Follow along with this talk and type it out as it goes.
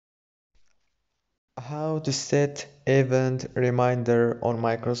How to set event reminder on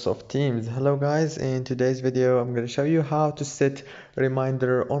Microsoft Teams. Hello guys, in today's video I'm going to show you how to set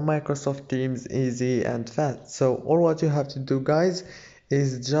reminder on Microsoft Teams easy and fast. So all what you have to do guys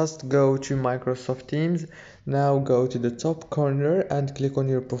is just go to Microsoft Teams. Now go to the top corner and click on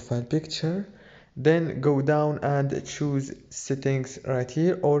your profile picture, then go down and choose settings right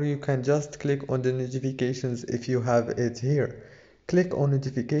here, or you can just click on the notifications if you have it here. Click on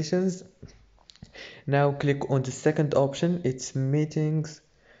notifications. Now click on the second option, it's meetings.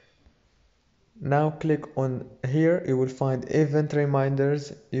 Now click on here, you will find event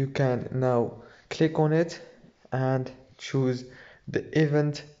reminders. You can now click on it and choose the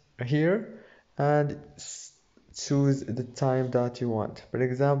event here and choose the time that you want. For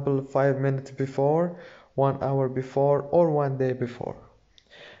example, 5 minutes before, 1 hour before, or 1 day before.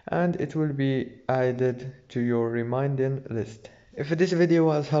 And it will be added to your reminding list. If this video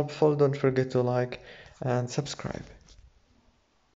was helpful, don't forget to like and subscribe.